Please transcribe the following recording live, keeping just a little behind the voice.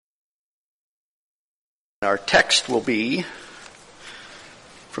Our text will be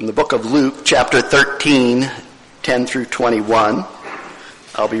from the book of Luke, chapter 13, 10 through 21.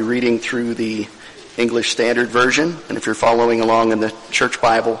 I'll be reading through the English Standard Version, and if you're following along in the Church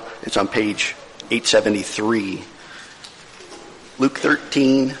Bible, it's on page 873. Luke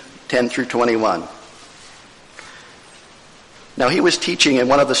 13, 10 through 21. Now he was teaching in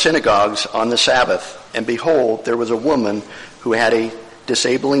one of the synagogues on the Sabbath, and behold, there was a woman who had a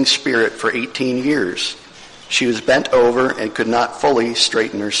disabling spirit for 18 years. She was bent over and could not fully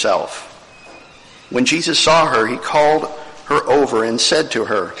straighten herself. When Jesus saw her, he called her over and said to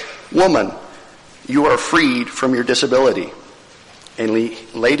her, "Woman, you are freed from your disability." And he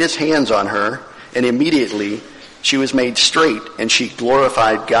laid his hands on her, and immediately she was made straight, and she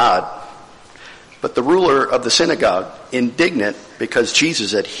glorified God. But the ruler of the synagogue, indignant because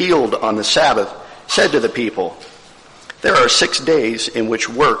Jesus had healed on the Sabbath, said to the people, "There are 6 days in which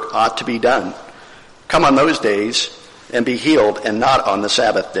work ought to be done. Come on those days and be healed, and not on the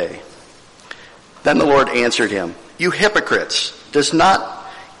Sabbath day." Then the Lord answered him, "You hypocrites, does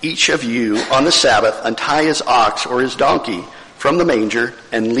not each of you on the Sabbath untie his ox or his donkey from the manger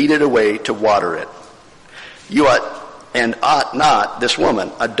and lead it away to water it? You ought not this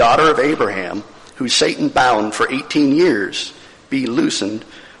woman, a daughter of Abraham, who Satan bound for 18 years, be loosened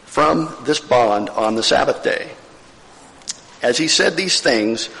from this bond on the Sabbath day?" As he said these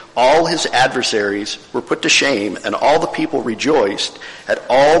things, all his adversaries were put to shame, and all the people rejoiced at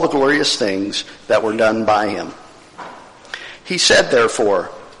all the glorious things that were done by him. He said,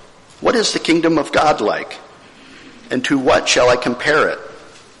 therefore, "What is the kingdom of God like? And to what shall I compare it?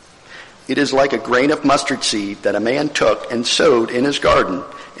 It is like a grain of mustard seed that a man took and sowed in his garden,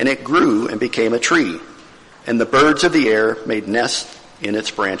 and it grew and became a tree, and the birds of the air made nests in its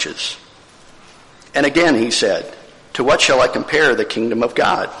branches." And again he said, "To what shall I compare the kingdom of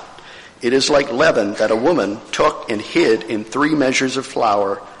God? It is like leaven that a woman took and hid in 3 measures of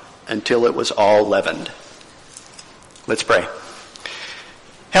flour until it was all leavened." Let's pray.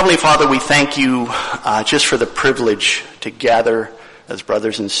 Heavenly Father, we thank you just for the privilege to gather as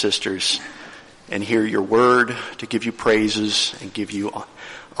brothers and sisters and hear your word, to give you praises and give you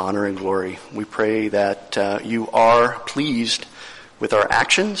honor and glory. We pray that you are pleased with our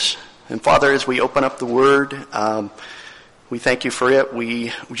actions. And Father, as we open up the word, we thank you for it.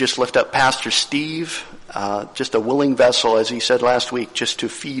 We just lift up Pastor Steve, just a willing vessel, as he said last week, just to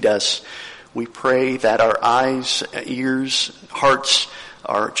feed us. We pray that our eyes, ears, hearts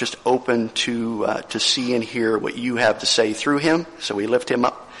are just open to see and hear what you have to say through him. So we lift him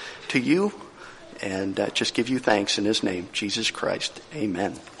up to you and just give you thanks in his name, Jesus Christ.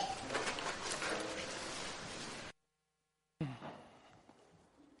 Amen.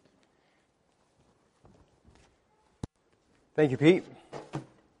 Thank you, Pete.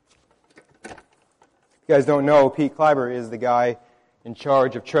 If you guys don't know, Pete Kleiber is the guy in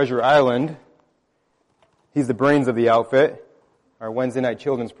charge of Treasure Island. He's the brains of the outfit, our Wednesday night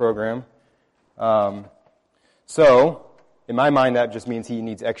children's program. So, in my mind, that just means he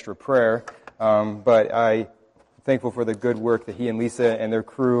needs extra prayer. But I'm thankful for the good work that he and Lisa and their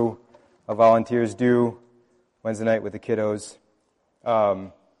crew of volunteers do Wednesday night with the kiddos.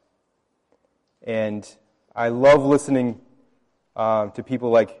 And I love listening to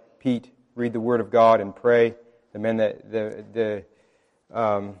people like Pete read the Word of God and pray. The men the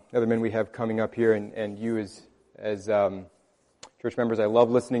other men we have coming up here, and you as church members, I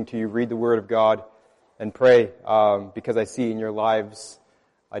love listening to you read the Word of God and pray because I see in your lives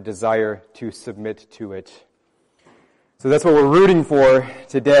a desire to submit to it. So that's what we're rooting for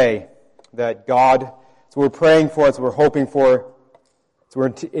today. That God, that's what we're praying for, that's what we're hoping for. So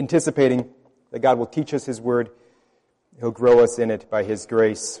we're anticipating that God will teach us His Word. He'll grow us in it by His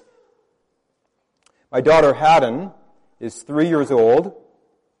grace. My daughter Haddon is 3 years old,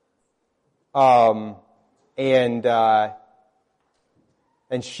 and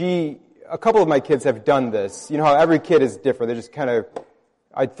she. A couple of my kids have done this. You know how every kid is different. They're just kind of.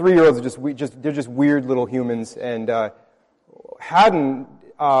 3-year-olds are they're just weird little humans. And Haddon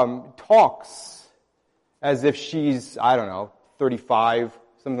talks as if she's 35,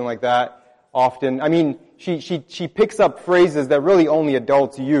 something like that. Often, I mean, she picks up phrases that really only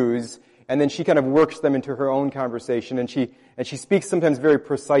adults use, and then she kind of works them into her own conversation, and she speaks sometimes very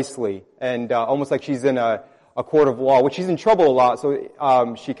precisely, and almost like she's in a court of law, which she's in trouble a lot.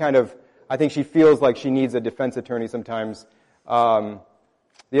 So she kind of, I think she feels like she needs a defense attorney sometimes. The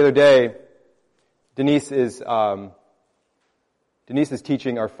other day, Denise is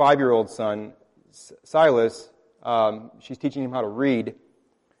teaching our 5-year-old son Silas. She's teaching him how to read.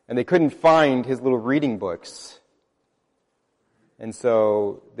 And they couldn't find his little reading books. And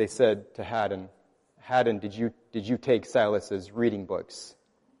so they said to Haddon, Haddon, did you take Silas's reading books?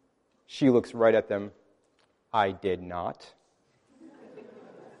 She looks right at them. I did not.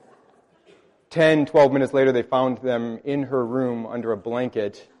 10, 12 minutes later, they found them in her room under a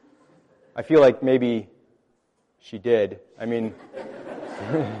blanket. I feel like maybe she did. I mean,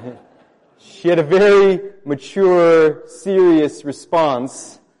 she had a very mature, serious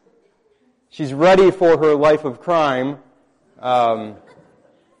response. She's ready for her life of crime. But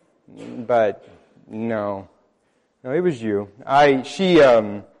no, it was you. I think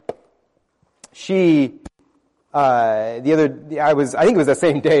it was the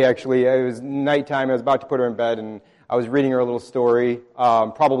same day actually. It was nighttime. I was about to put her in bed, and I was reading her a little story,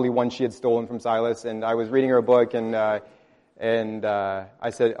 probably one she had stolen from Silas. And I was reading her a book, and I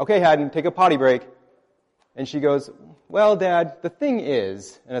said, "Okay, Haddon, take a potty break." And she goes, "Well, Dad, the thing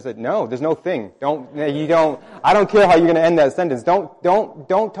is," and I said, "No, there's no thing. I don't care how you're going to end that sentence.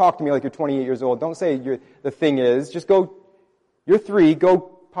 Don't talk to me like you're 28 years old. Don't say the thing is. Just go, you're 3, go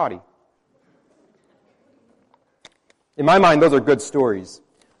potty." In my mind, those are good stories.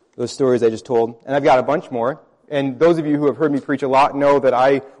 Those stories I just told. And I've got a bunch more. And those of you who have heard me preach a lot know that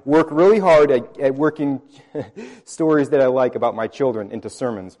I work really hard at working stories that I like about my children into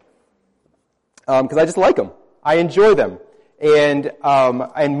sermons. Because I just like them. I enjoy them. And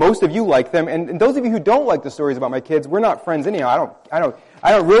most of you like them. And those of you who don't like the stories about my kids, we're not friends anyhow. I don't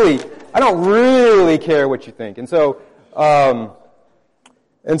really care what you think. And so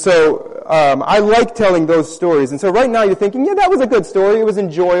I like telling those stories. And so right now you're thinking, yeah, that was a good story. It was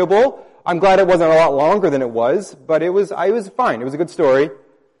enjoyable. I'm glad it wasn't a lot longer than it was, but it was fine. It was a good story.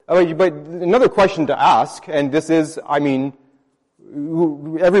 But another question to ask, and this is,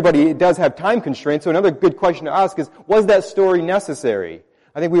 everybody does have time constraints, so another good question to ask is, was that story necessary?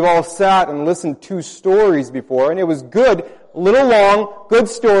 I think we've all sat and listened to stories before, and it was good, a little long, good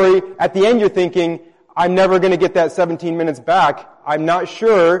story. At the end you're thinking, I'm never going to get that 17 minutes back. I'm not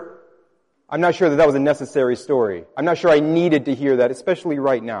sure that was a necessary story. I'm not sure I needed to hear that, especially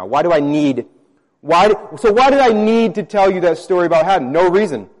right now. Why did I need to tell you that story about Haddon? No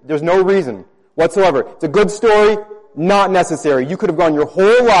reason. There's no reason whatsoever. It's a good story, not necessary. You could have gone your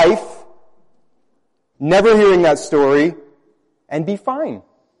whole life never hearing that story and be fine.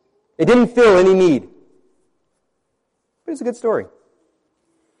 It didn't fill any need. But it's a good story.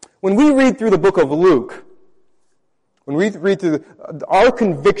 When we read through the book of Luke, when we read through our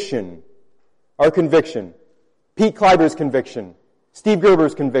conviction, Pete Kleiber's conviction, Steve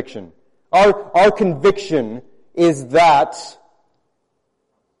Gerber's conviction, our conviction is that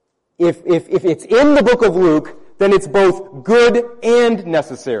if it's in the book of Luke, then it's both good and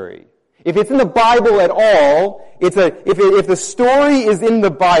necessary. If it's in the Bible at all, if the story is in the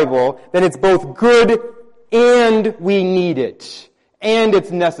Bible, then it's both good and we need it. And it's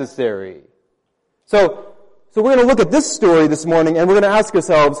necessary. So we're going to look at this story this morning, and we're going to ask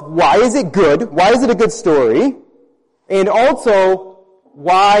ourselves, why is it good? Why is it a good story? And also,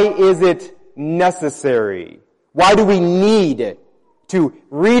 why is it necessary? Why do we need to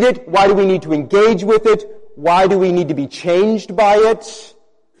read it? Why do we need to engage with it? Why do we need to be changed by it?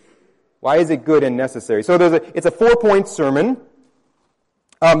 Why is it good and necessary? So it's a 4-point sermon.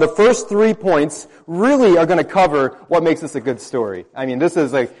 The first 3 points really are going to cover what makes this a good story. I mean, this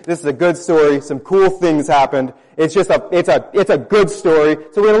is a good story. Some cool things happened. It's a good story.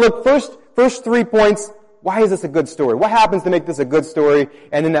 So we're going to look first 3 points. Why is this a good story? What happens to make this a good story?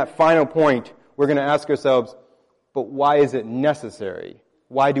 And then that final point, we're going to ask ourselves, but why is it necessary?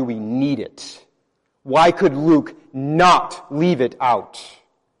 Why do we need it? Why could Luke not leave it out?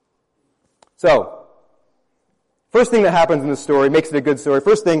 So, first thing that happens in the story makes it a good story.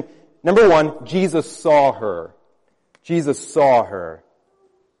 First thing, number 1, Jesus saw her. Jesus saw her.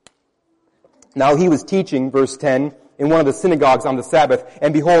 Now he was teaching, verse 10, in one of the synagogues on the Sabbath,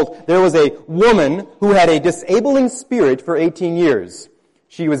 and behold, there was a woman who had a disabling spirit for 18 years.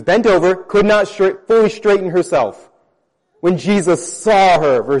 She was bent over, could not fully straighten herself. When Jesus saw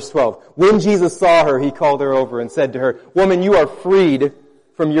her, verse 12, when Jesus saw her, he called her over and said to her, "Woman, you are freed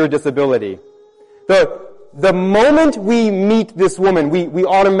from your disability." The moment we meet this woman, we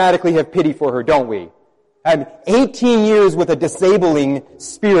automatically have pity for her, don't we? And 18 years with a disabling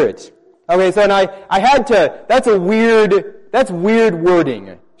spirit. Okay, so and I had to, that's weird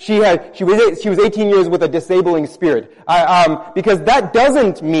wording. She was 18 years with a disabling spirit. Because that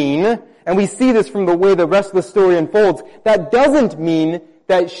doesn't mean, and we see this from the way the rest of the story unfolds, that doesn't mean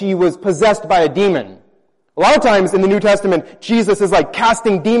that she was possessed by a demon. A lot of times in the New Testament, Jesus is like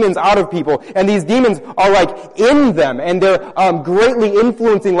casting demons out of people, and these demons are like in them, and they're greatly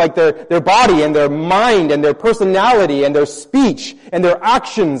influencing like their body and their mind and their personality and their speech and their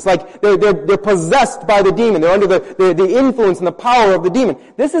actions. Like they're possessed by the demon. They're under the influence and the power of the demon.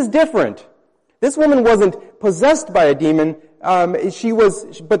 This is different. This woman wasn't possessed by a demon. But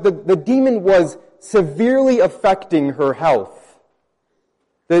the demon was severely affecting her health.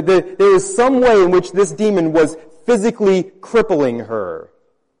 There is some way in which this demon was physically crippling her.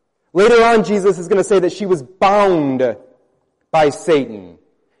 Later on, Jesus is going to say that she was bound by Satan.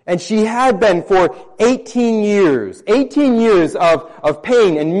 And she had been for 18 years. 18 years of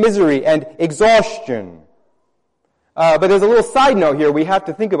pain and misery and exhaustion. But there's a little side note here we have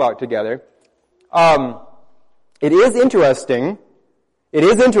to think about together. It is interesting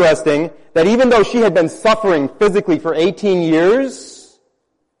that even though she had been suffering physically for 18 years,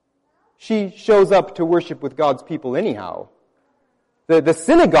 she shows up to worship with God's people anyhow. The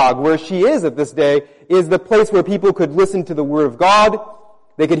synagogue where she is at this day is the place where people could listen to the Word of God.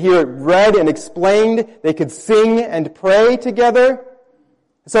 They could hear it read and explained. They could sing and pray together.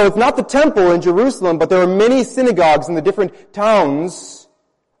 So it's not the temple in Jerusalem, but there are many synagogues in the different towns.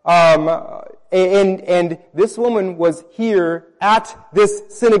 And this woman was here at this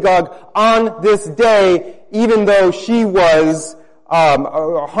synagogue on this day, even though she was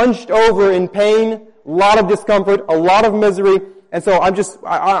hunched over in pain, a lot of discomfort, a lot of misery. And so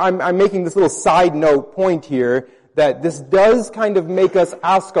I'm making this little side note point here that this does kind of make us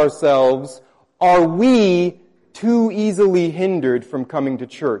ask ourselves, are we too easily hindered from coming to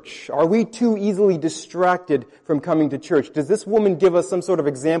church? Are we too easily distracted from coming to church? Does this woman give us some sort of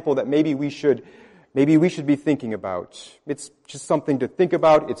example that maybe we should be thinking about? It's just something to think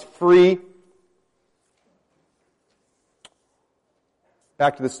about. It's free.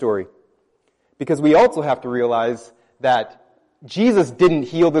 Back to the story. Because we also have to realize that Jesus didn't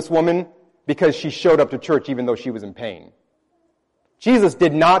heal this woman because she showed up to church even though she was in pain. Jesus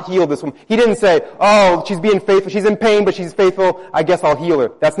did not heal this woman. He didn't say, oh, she's being faithful, she's in pain, but she's faithful, I guess I'll heal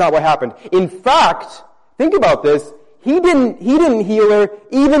her. That's not what happened. In fact, think about this, he didn't heal her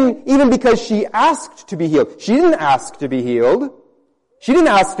even because she asked to be healed. She didn't ask to be healed. She didn't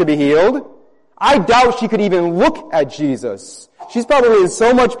ask to be healed. I doubt she could even look at Jesus. She's probably in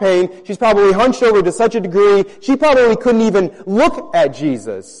so much pain. She's probably hunched over to such a degree. She probably couldn't even look at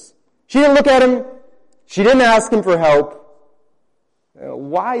Jesus. She didn't look at him. She didn't ask him for help.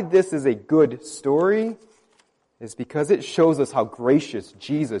 Why this is a good story is because it shows us how gracious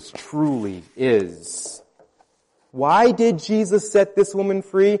Jesus truly is. Why did Jesus set this woman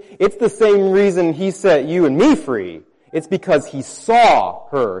free? It's the same reason he set you and me free. It's because he saw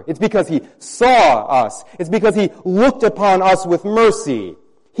her. It's because he saw us. It's because he looked upon us with mercy.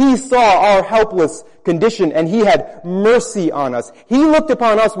 He saw our helpless condition and he had mercy on us. He looked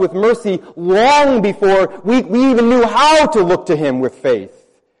upon us with mercy long before we even knew how to look to him with faith.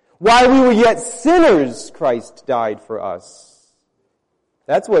 While we were yet sinners, Christ died for us.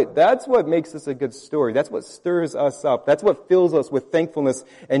 That's what makes this a good story. That's what stirs us up. That's what fills us with thankfulness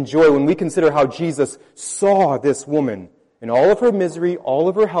and joy when we consider how Jesus saw this woman in all of her misery, all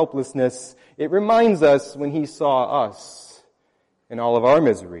of her helplessness. It reminds us when he saw us in all of our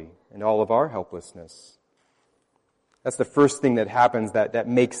misery and all of our helplessness. That's the first thing that happens that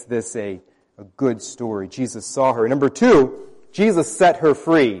makes this a good story. Jesus saw her. Number 2, Jesus set her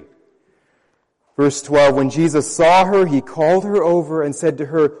free. Verse 12, when Jesus saw her, he called her over and said to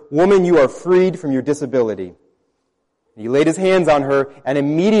her, "Woman, you are freed from your disability." He laid his hands on her, and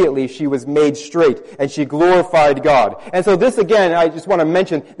immediately she was made straight, and she glorified God. And so this, again, I just want to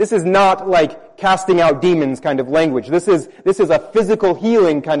mention, this is not like casting out demons kind of language. This is a physical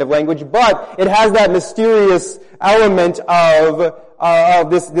healing kind of language, but it has that mysterious element of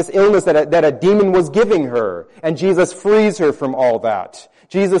this illness that a demon was giving her. And Jesus frees her from all that.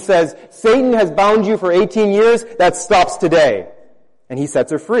 Jesus says, Satan has bound you for 18 years, that stops today. And he sets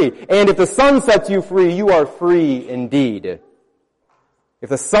her free. And if the Son sets you free, you are free indeed. If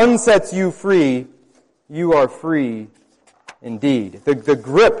the Son sets you free, you are free indeed. The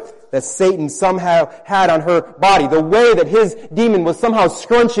grip that Satan somehow had on her body, the way that his demon was somehow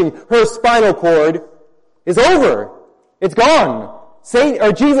scrunching her spinal cord, is over. It's gone.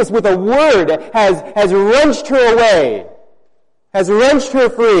 Jesus with a word has wrenched her away, has wrenched her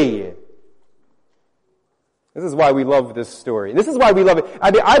free. This is why we love this story. This is why we love it.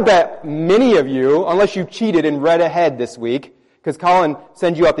 I bet many of you, unless you cheated and read ahead this week, because Colin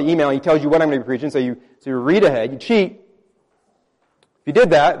sends you out the email and he tells you what I'm going to be preaching, so you read ahead, you cheat. If you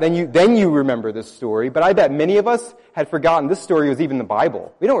did that, then you remember this story. But I bet many of us had forgotten this story was even the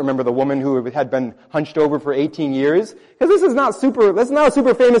Bible. We don't remember the woman who had been hunched over for 18 years. Because that's not a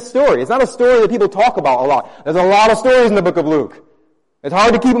super famous story. It's not a story that people talk about a lot. There's a lot of stories in the book of Luke. It's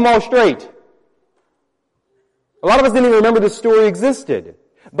hard to keep them all straight. A lot of us didn't even remember this story existed.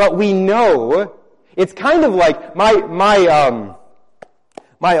 But we know, it's kind of like my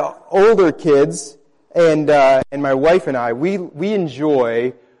older kids and my wife and I, we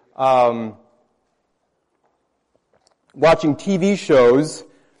enjoy watching TV shows.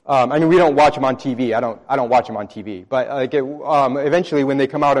 I mean, we don't watch them on TV. I don't watch them on TV. But eventually, when they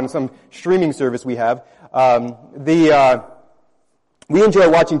come out on some streaming service we have, we enjoy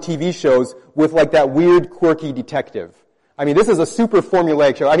watching TV shows with like that weird, quirky detective. I mean, this is a super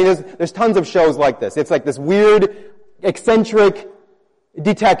formulaic show. I mean, there's tons of shows like this. It's like this weird, eccentric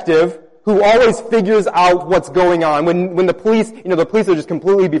detective who always figures out what's going on. When the police are just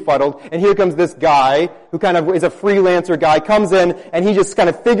completely befuddled, and here comes this guy who kind of is a freelancer guy, comes in, and he just kind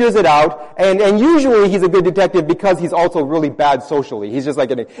of figures it out, and usually he's a good detective because he's also really bad socially. He's just like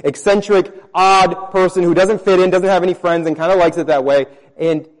an eccentric, odd person who doesn't fit in, doesn't have any friends, and kind of likes it that way,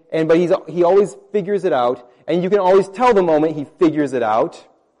 but he always figures it out, and you can always tell the moment he figures it out.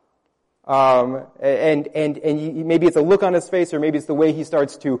 Maybe it's a look on his face, or maybe it's the way he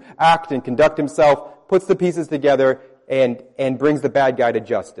starts to act and conduct himself, puts the pieces together, and brings the bad guy to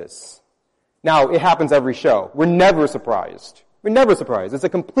justice. Now, it happens every show. We're never surprised. It's a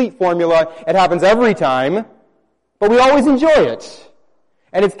complete formula. It happens every time, but we always enjoy it.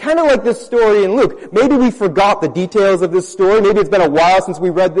 And it's kind of like this story in Luke. Maybe we forgot the details of this story. Maybe it's been a while since we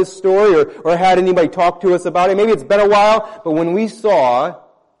read this story or had anybody talk to us about it. Maybe it's been a while, but when we saw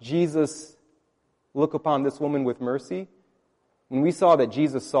Jesus look upon this woman with mercy, when we saw that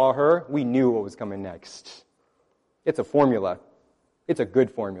Jesus saw her, we knew what was coming next. It's a formula. It's a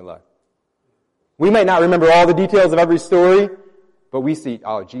good formula. We might not remember all the details of every story, but we see,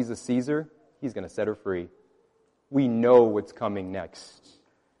 Jesus sees her, he's going to set her free. We know what's coming next.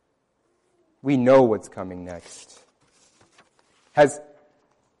 We know what's coming next. Has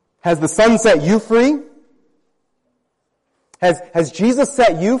the Son set you free? Has Jesus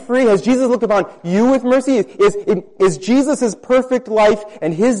set you free? Has Jesus looked upon you with mercy? Is Jesus' perfect life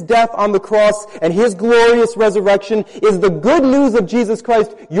and His death on the cross and His glorious resurrection, is the good news of Jesus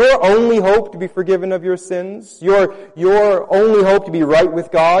Christ your only hope to be forgiven of your sins? Your only hope to be right with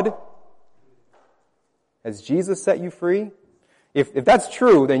God? Has Jesus set you free? If that's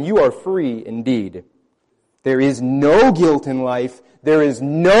true, then you are free indeed. There is no guilt in life. There is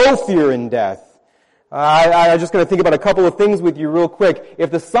no fear in death. I'm just going to think about a couple of things with you real quick.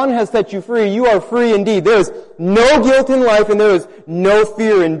 If the Son has set you free, you are free indeed. There is no guilt in life and there is no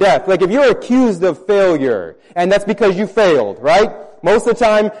fear in death. Like if you're accused of failure, and that's because you failed, right? Most of the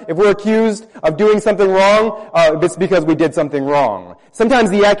time, if we're accused of doing something wrong, it's because we did something wrong. Sometimes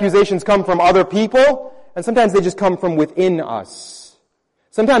the accusations come from other people, and sometimes they just come from within us.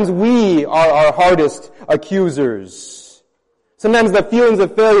 Sometimes we are our hardest accusers. Sometimes the feelings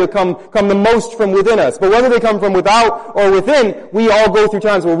of failure come the most from within us. But whether they come from without or within, we all go through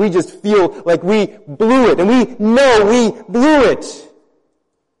times where we just feel like we blew it. And we know we blew it.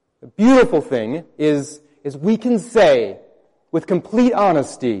 The beautiful thing is we can say with complete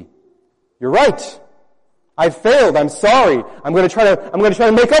honesty, "You're right. I failed. I'm sorry. I'm going to try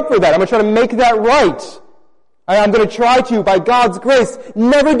to make up for that. I'm going to try to make that right. I'm going to try to, by God's grace,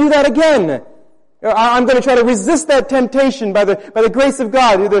 never do that again. I'm going to try to resist that temptation by the grace of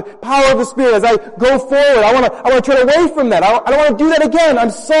God, the power of the Spirit as I go forward. I want to turn away from that. I don't want to do that again.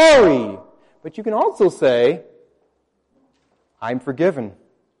 I'm sorry." But you can also say, "I'm forgiven.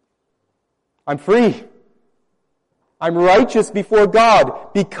 I'm free. I'm righteous before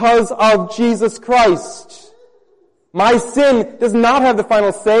God because of Jesus Christ. My sin does not have the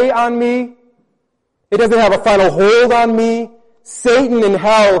final say on me. It doesn't have a final hold on me. Satan and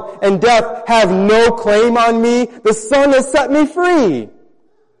hell and death have no claim on me. The Son has set me free."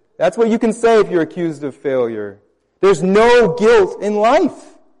 That's what you can say if you're accused of failure. There's no guilt in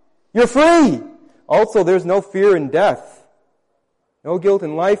life. You're free. Also, there's no fear in death. No guilt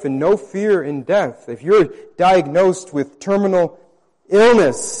in life and no fear in death. If you're diagnosed with terminal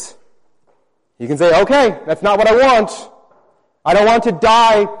illness, you can say, "Okay, that's not what I want. I don't want to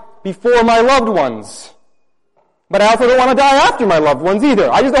die before my loved ones. But I also don't want to die after my loved ones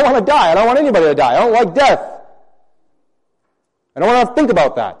either. I just don't want to die. I don't want anybody to die. I don't like death. I don't want to think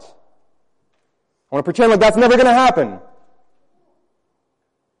about that. I want to pretend like that's never going to happen."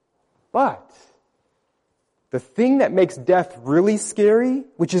 But the thing that makes death really scary,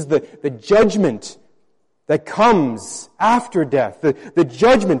 which is the judgment that comes after death, the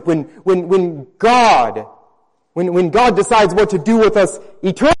judgment when God decides what to do with us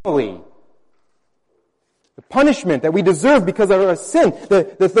eternally, the punishment that we deserve because of our sin,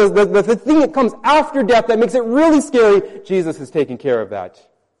 the thing that comes after death that makes it really scary, Jesus is taking care of that.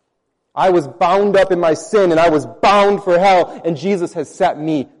 I was bound up in my sin and I was bound for hell, and Jesus has set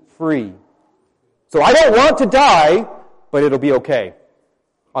me free. So I don't want to die, but it'll be okay.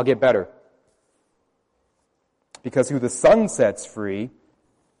 I'll get better. Because who the Son sets free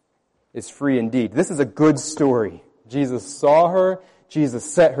is free indeed. This is a good story. Jesus saw her. Jesus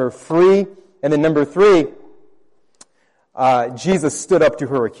set her free. And then number 3, Jesus stood up to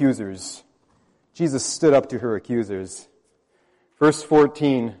her accusers. Jesus stood up to her accusers. Verse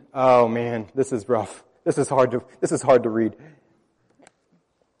 14. Oh man, this is rough. This is hard to read.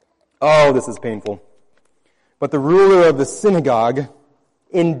 Oh, this is painful. But the ruler of the synagogue,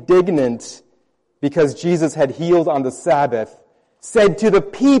 indignant because Jesus had healed on the Sabbath, said to the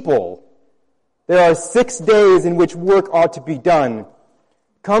people, "There are 6 days in which work ought to be done.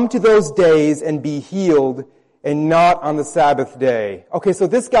 Come to those days and be healed, and not on the Sabbath day." Okay, so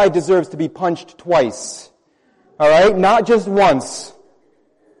this guy deserves to be punched twice. Alright? Not just once.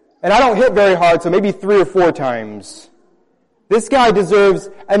 And I don't hit very hard, so maybe 3 or 4 times. This guy deserves,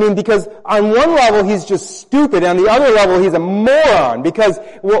 because on one level he's just stupid, and on the other level he's a moron, because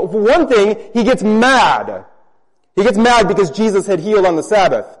for one thing, he gets mad. He gets mad because Jesus had healed on the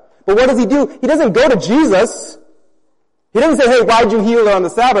Sabbath. But what does he do? He doesn't go to Jesus. He doesn't say, "Hey, why'd you heal on the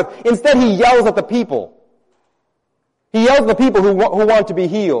Sabbath?" Instead, he yells at the people. He yells at the people who want to be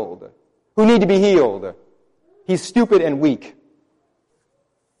healed, who need to be healed. He's stupid and weak.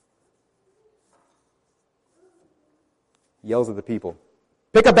 Yells at the people.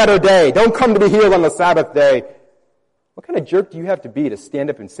 Pick a better day. Don't come to be healed on the Sabbath day. What kind of jerk do you have to be to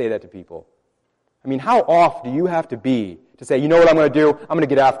stand up and say that to people? How off do you have to be to say, "You know what I'm going to do? I'm going to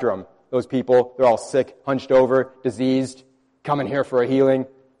get after them. Those people, they're all sick, hunched over, diseased, coming here for a healing.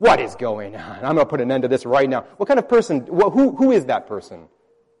 What is going on? I'm going to put an end to this right now." What kind of person, who is that person?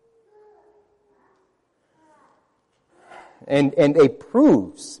 And it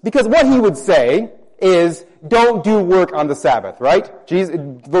proves, because what he would say is, don't do work on the Sabbath, right?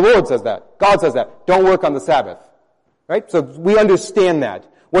 The Lord says that. God says that. Don't work on the Sabbath. Right? So we understand that.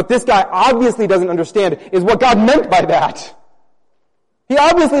 What this guy obviously doesn't understand is what God meant by that. He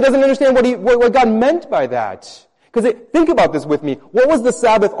obviously doesn't understand what God meant by that. Because think about this with me. What was the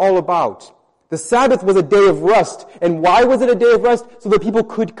Sabbath all about? The Sabbath was a day of rest. And why was it a day of rest? So that people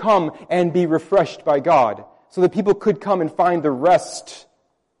could come and be refreshed by God. So that people could come and find the rest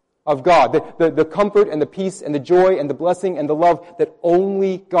of God, the comfort and the peace and the joy and the blessing and the love that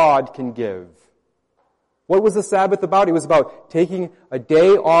only God can give. What was the Sabbath about? It was about taking a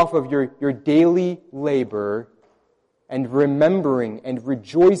day off of your daily labor and remembering and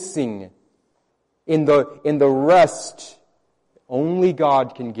rejoicing in the rest only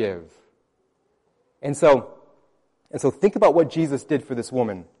God can give. And so think about what Jesus did for this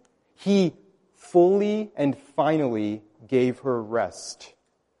woman. He fully and finally gave her rest.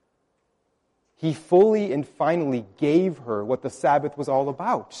 He fully and finally gave her what the Sabbath was all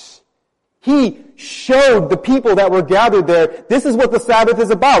about. He showed the people that were gathered there, this is what the Sabbath is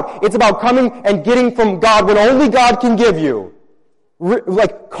about. It's about coming and getting from God what only God can give you.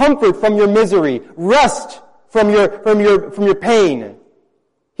 Like comfort from your misery, rest from your pain.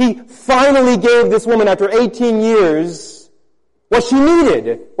 He finally gave this woman, after 18 years, what she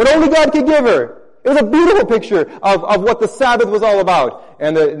needed, what only God could give her. It was a beautiful picture of what the Sabbath was all about.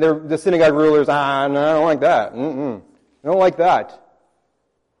 And the synagogue rulers, no, I don't like that. I don't like that.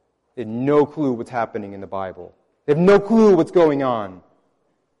 They had no clue what's happening in the Bible. They have no clue what's going on.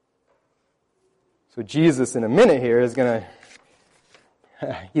 So Jesus, in a minute here, he's going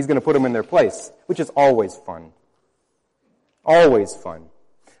to put them in their place, which is always fun. Always fun.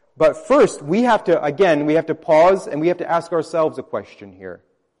 But first, we have to pause and we have to ask ourselves a question here.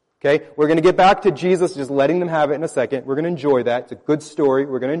 Okay? We're going to get back to Jesus just letting them have it in a second. We're going to enjoy that. It's a good story.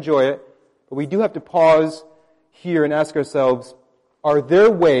 We're going to enjoy it. But we do have to pause here and ask ourselves, are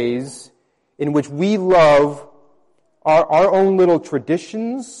there ways in which we love our own little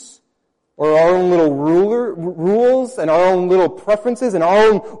traditions or our own little rules and our own little preferences and our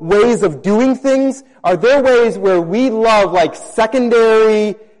own ways of doing things? Are there ways where we love like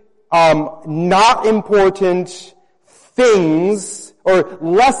secondary, not important things or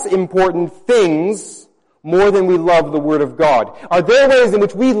less important things more than we love the Word of God? Are there ways in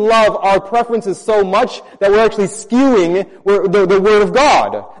which we love our preferences so much that we're actually skewing the Word of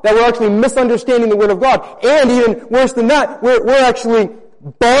God? That we're actually misunderstanding the Word of God? And even worse than that, we're actually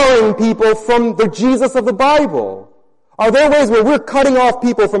barring people from the Jesus of the Bible? Are there ways where we're cutting off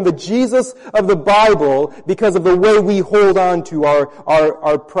people from the Jesus of the Bible because of the way we hold on to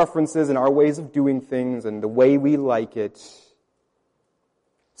our preferences and our ways of doing things and the way we like it?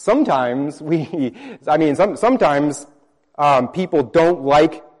 Sometimes people don't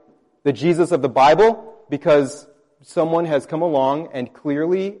like the Jesus of the Bible because someone has come along and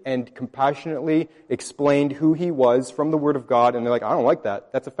clearly and compassionately explained who he was from the Word of God, and they're like, I don't like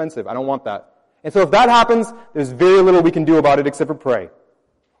that. That's offensive. I don't want that. And so if that happens, there's very little we can do about it except for pray.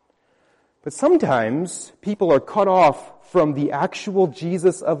 But sometimes people are cut off from the actual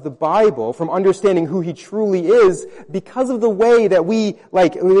Jesus of the Bible, from understanding who he truly is, because of the way that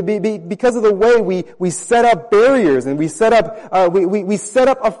because of the way we set up barriers and we set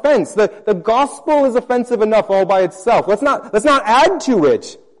up offense. The gospel is offensive enough all by itself. Let's not add to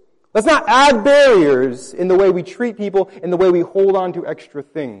it. Let's not add barriers in the way we treat people, in the way we hold on to extra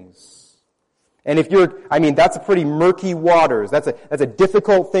things. And that's a pretty murky waters. That's a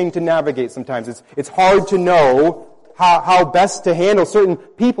difficult thing to navigate sometimes. It's hard to know how best to handle certain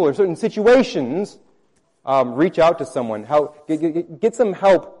people or certain situations. Reach out to someone. Get some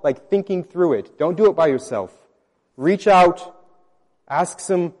help, thinking through it. Don't do it by yourself. Reach out. Ask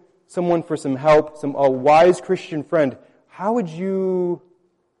someone for some help. A wise Christian friend. How would you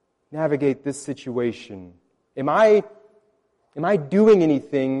navigate this situation? Am I doing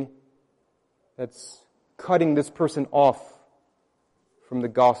anything that's cutting this person off from the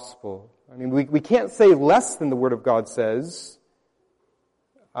gospel? We can't say less than the Word of God says,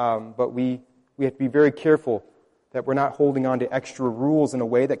 but we have to be very careful that we're not holding on to extra rules in a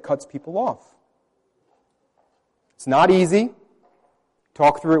way that cuts people off. It's not easy.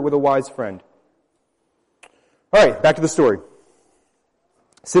 Talk through it with a wise friend. All right, back to the story.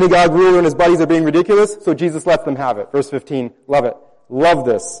 Synagogue ruler and his buddies are being ridiculous, so Jesus lets them have it. Verse 15, love it. Love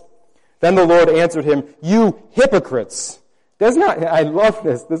this. Then the Lord answered him, you hypocrites. I love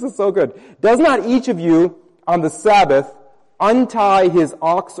this. This is so good. Does not each of you on the Sabbath untie his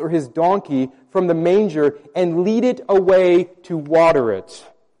ox or his donkey from the manger and lead it away to water it?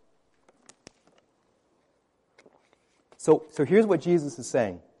 So here's what Jesus is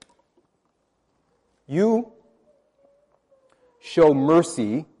saying. You show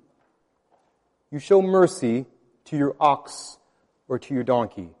mercy to your ox or to your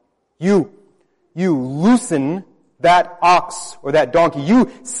donkey. You loosen that ox or that donkey.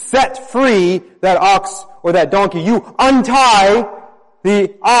 You set free that ox or that donkey. You untie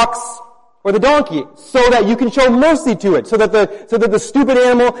the ox or the donkey so that you can show mercy to it, so that the stupid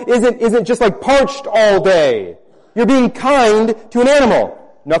animal isn't just parched all day. You're being kind to an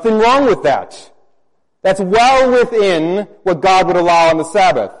animal. Nothing wrong with that. That's well within what God would allow on the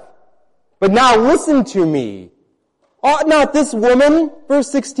Sabbath. But now listen to me. Ought not this woman,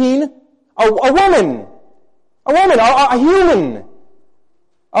 verse 16, a woman, a human,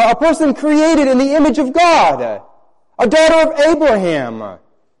 a person created in the image of God, a daughter of Abraham,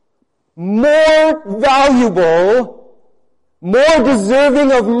 more valuable, more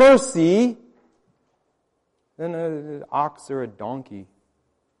deserving of mercy than an ox or a donkey?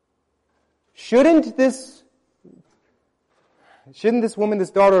 Shouldn't this woman, this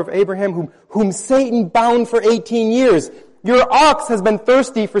daughter of Abraham, whom Satan bound for 18 years, your ox has been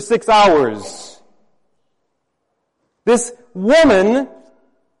thirsty for 6 hours. This woman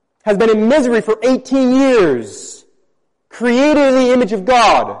has been in misery for 18 years, created in the image of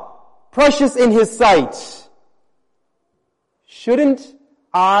God, precious in His sight. Shouldn't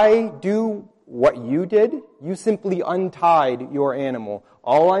I do what you did? You simply untied your animal.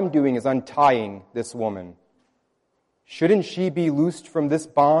 All I'm doing is untying this woman. Shouldn't she be loosed from this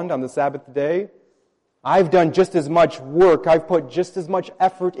bond on the Sabbath day? I've done just as much work. I've put just as much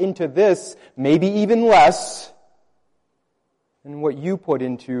effort into this, maybe even less, than what you put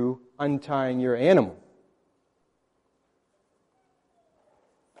into untying your animal.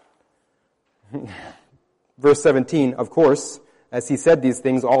 Verse 17, of course, as he said these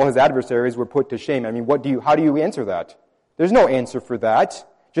things, all his adversaries were put to shame. How do you answer that? There's no answer for that.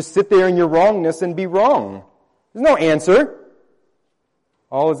 Just sit there in your wrongness and be wrong. There's no answer.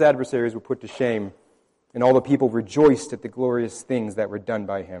 All his adversaries were put to shame, and all the people rejoiced at the glorious things that were done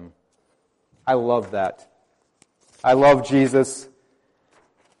by him. I love that. I love Jesus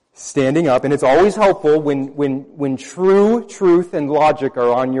standing up, and it's always helpful when true truth and logic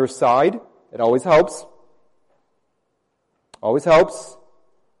are on your side. It always helps. Always helps.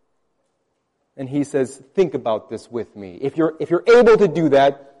 And he says, think about this with me. If you're able to do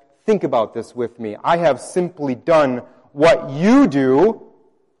that, think about this with me. I have simply done what you do,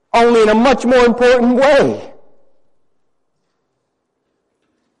 only in a much more important way.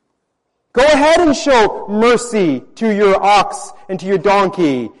 Go ahead and show mercy to your ox and to your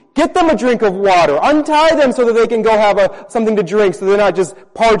donkey. Get them a drink of water. Untie them so that they can go have something to drink so they're not just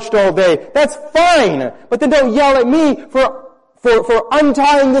parched all day. That's fine. But then don't yell at me for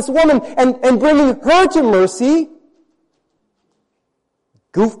untying this woman and bringing her to mercy.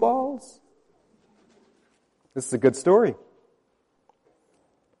 Goofballs. This is a good story.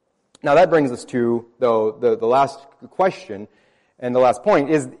 Now that brings us to, though, the last question and the last point.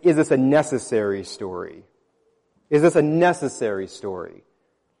 Is this a necessary story? Is this a necessary story?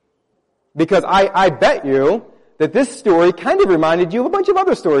 Because I bet you that this story kind of reminded you of a bunch of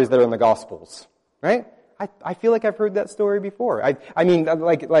other stories that are in the Gospels, right? I feel like I've heard that story before. I mean,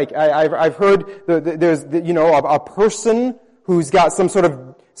 I've heard there's a person who's got some sort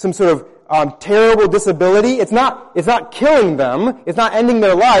of terrible disability. It's not killing them. It's not ending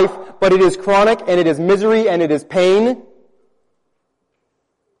their life, but it is chronic and it is misery and it is pain.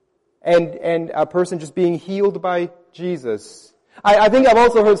 And a person just being healed by Jesus. I think I've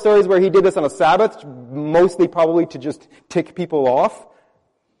also heard stories where he did this on a Sabbath, mostly probably to just tick people off.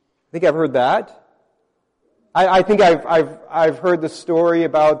 I think I've heard that. I think I've heard the story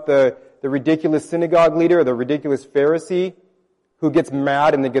about the ridiculous synagogue leader, the ridiculous Pharisee, who gets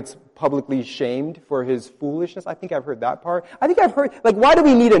mad and then gets publicly shamed for his foolishness. I think I've heard that part. I think I've heard, why do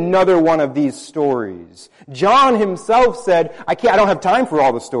we need another one of these stories? John himself said, I don't have time for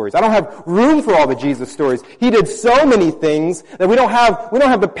all the stories. I don't have room for all the Jesus stories. He did so many things that we don't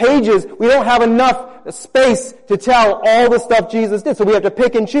have the pages, we don't have enough space to tell all the stuff Jesus did. So we have to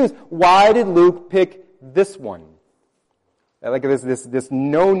pick and choose. Why did Luke pick this one? Like this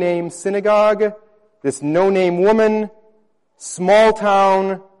no-name synagogue, this no-name woman, small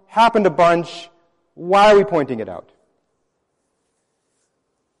town, happened a bunch. Why are we pointing it out?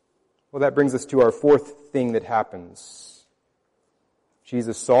 Well, that brings us to our fourth thing that happens.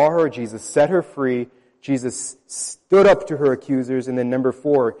 Jesus saw her, Jesus set her free, Jesus stood up to her accusers, and then number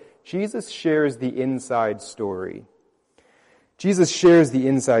 4, Jesus shares the inside story. Jesus shares the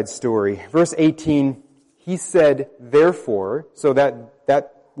inside story. Verse 18, he said, therefore, so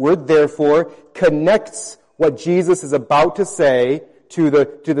that word therefore connects what Jesus is about to say to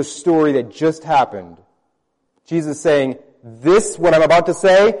the story that just happened. Jesus is saying, what I'm about to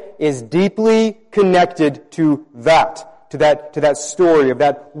say, is deeply connected to that story of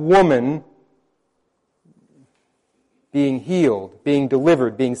that woman being healed, being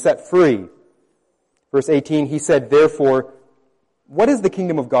delivered, being set free. Verse 18, he said, therefore, what is the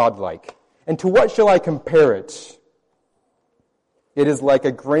kingdom of God like? And to what shall I compare it? It is like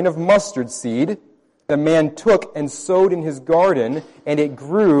a grain of mustard seed the man took and sowed in his garden, and it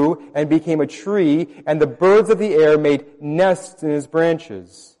grew and became a tree, and the birds of the air made nests in his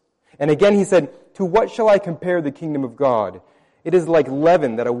branches. And again he said, to what shall I compare the kingdom of God? It is like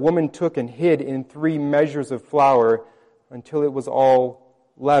leaven that a woman took and hid in 3 measures of flour until it was all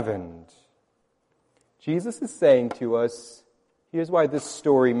leavened. Jesus is saying to us, here's why this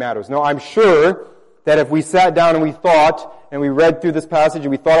story matters. Now, I'm sure that if we sat down and we thought, and we read through this passage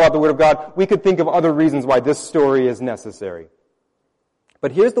and we thought about the Word of God, we could think of other reasons why this story is necessary.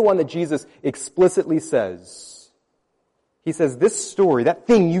 But here's the one that Jesus explicitly says. He says, this story, that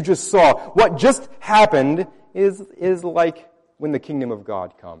thing you just saw, what just happened is like when the kingdom of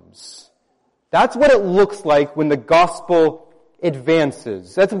God comes. That's what it looks like when the gospel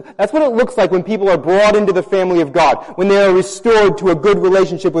advances. That's what it looks like when people are brought into the family of God, when they are restored to a good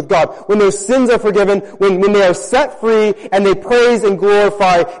relationship with God, when their sins are forgiven, when they are set free and they praise and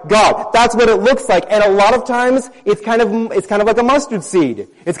glorify God. That's what it looks like. And a lot of times it's kind of like a mustard seed.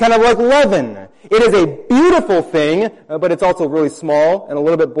 It's kind of like leaven. It is a beautiful thing, but it's also really small and a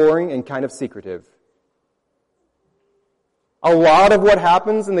little bit boring and kind of secretive. A lot of what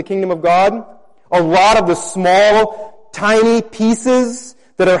happens in the kingdom of God, a lot of the small, tiny pieces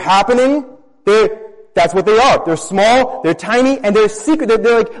that are happening, that's what they are. They're small, they're tiny, and they're secret.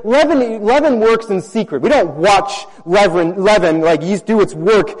 They're like leaven works in secret. We don't watch leaven like yeast do its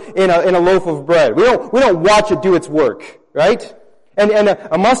work in a loaf of bread. We don't watch it do its work, right? And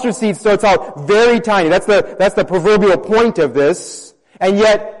a mustard seed starts out very tiny. That's the proverbial point of this. And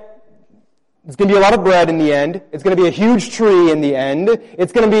yet it's going to be a lot of bread in the end. It's going to be a huge tree in the end.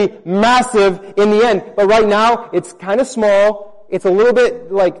 It's going to be massive in the end. But right now, it's kind of small. It's a little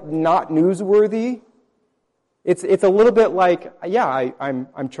bit like not newsworthy. It's a little bit like,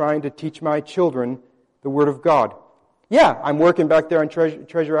 I'm trying to teach my children the Word of God. Yeah, I'm working back there on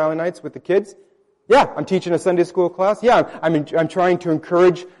Treasure Island nights with the kids. Yeah, I'm teaching a Sunday school class. Yeah, I'm trying to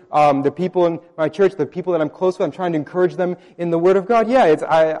encourage the people in my church, the people that I'm close with. I'm trying to encourage them in the Word of God. Yeah,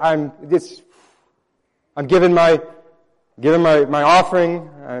 I'm giving my giving my offering.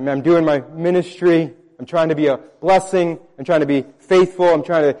 I'm doing my ministry. I'm trying to be a blessing. I'm trying to be faithful. I'm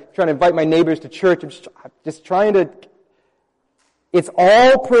trying to invite my neighbors to church. I'm just trying to. It's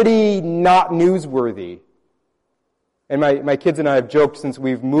all pretty not newsworthy. And my kids and I have joked since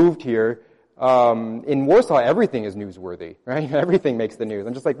we've moved here. In Warsaw, everything is newsworthy, right? Everything makes the news.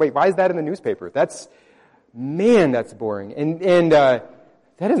 I'm just like, wait, why is that in the newspaper? That's boring. And that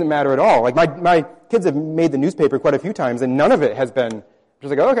doesn't matter at all. Like my kids have made the newspaper quite a few times, and none of it has been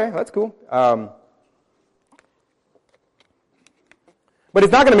just like, oh, okay, that's cool. But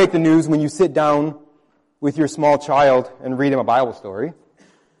it's not going to make the news when you sit down with your small child and read him a Bible story,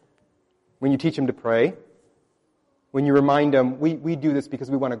 when you teach him to pray, when you remind him, we do this because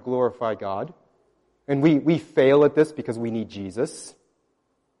we want to glorify God, and we fail at this because we need Jesus.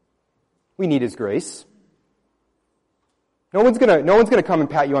 We need His grace. No one's gonna come and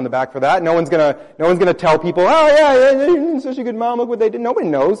pat you on the back for that. No one's gonna tell people, oh yeah, you're such a good mom, look what they did. Nobody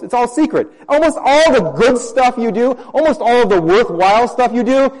knows. It's all secret. Almost all the good stuff you do, almost all of the worthwhile stuff you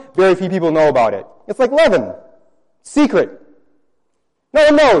do, very few people know about it. It's like leaven. Secret. No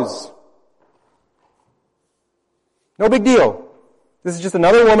one knows. No big deal. This is just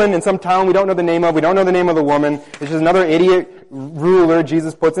another woman in some town we don't know the name of. We don't know the name of the woman. It's just another idiot ruler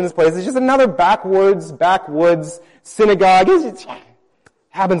Jesus puts in his place. It's just another backwoods synagogue. It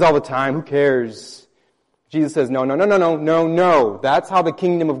happens all the time. Who cares? Jesus says, no. That's how the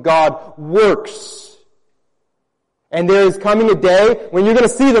kingdom of God works. And there is coming a day when you're going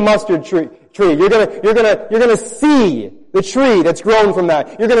to see the mustard tree. You're going to see the tree that's grown from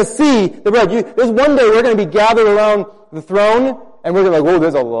that. You're going to see the bread. There's one day we're going to be gathered around the throne, and we're going to be like, whoa,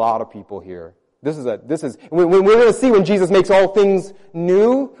 there's a lot of people here. When we're going to see when Jesus makes all things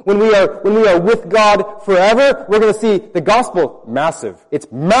new, when we are with God forever, we're going to see the gospel massive.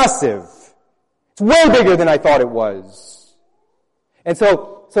 It's massive. It's way bigger than I thought it was. And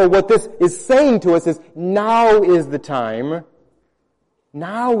so what this is saying to us is, now is the time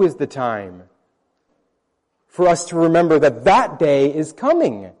for us to remember that day is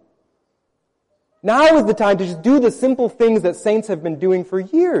coming. Now is the time to just do the simple things that saints have been doing for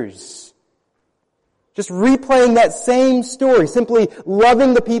years. Just replaying that same story, simply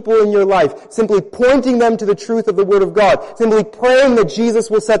loving the people in your life, simply pointing them to the truth of the Word of God, simply praying that Jesus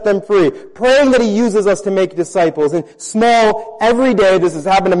will set them free, praying that He uses us to make disciples in small, everyday, this has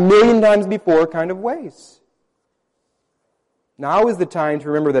happened 1,000,000 times before kind of ways. Now is the time to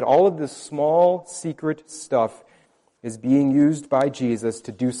remember that all of this small, secret stuff is being used by Jesus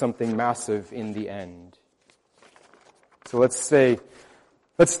to do something massive in the end. So let's stay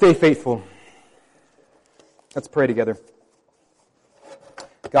faithful. Let's pray together.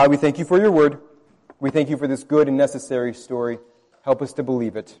 God, we thank You for Your word. We thank You for this good and necessary story. Help us to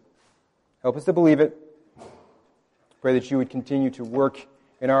believe it. Help us to believe it. Pray that You would continue to work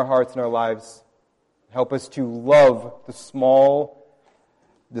in our hearts and our lives. Help us to love the small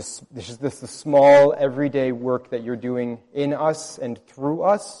everyday work that You're doing in us and through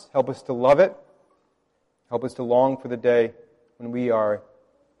us. Help us to love it. Help us to long for the day when we are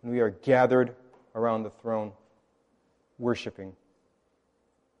gathered around the throne, worshiping.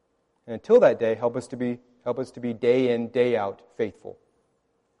 And until that day, help us to be day in, day out faithful.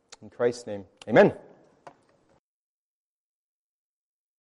 In Christ's name, amen.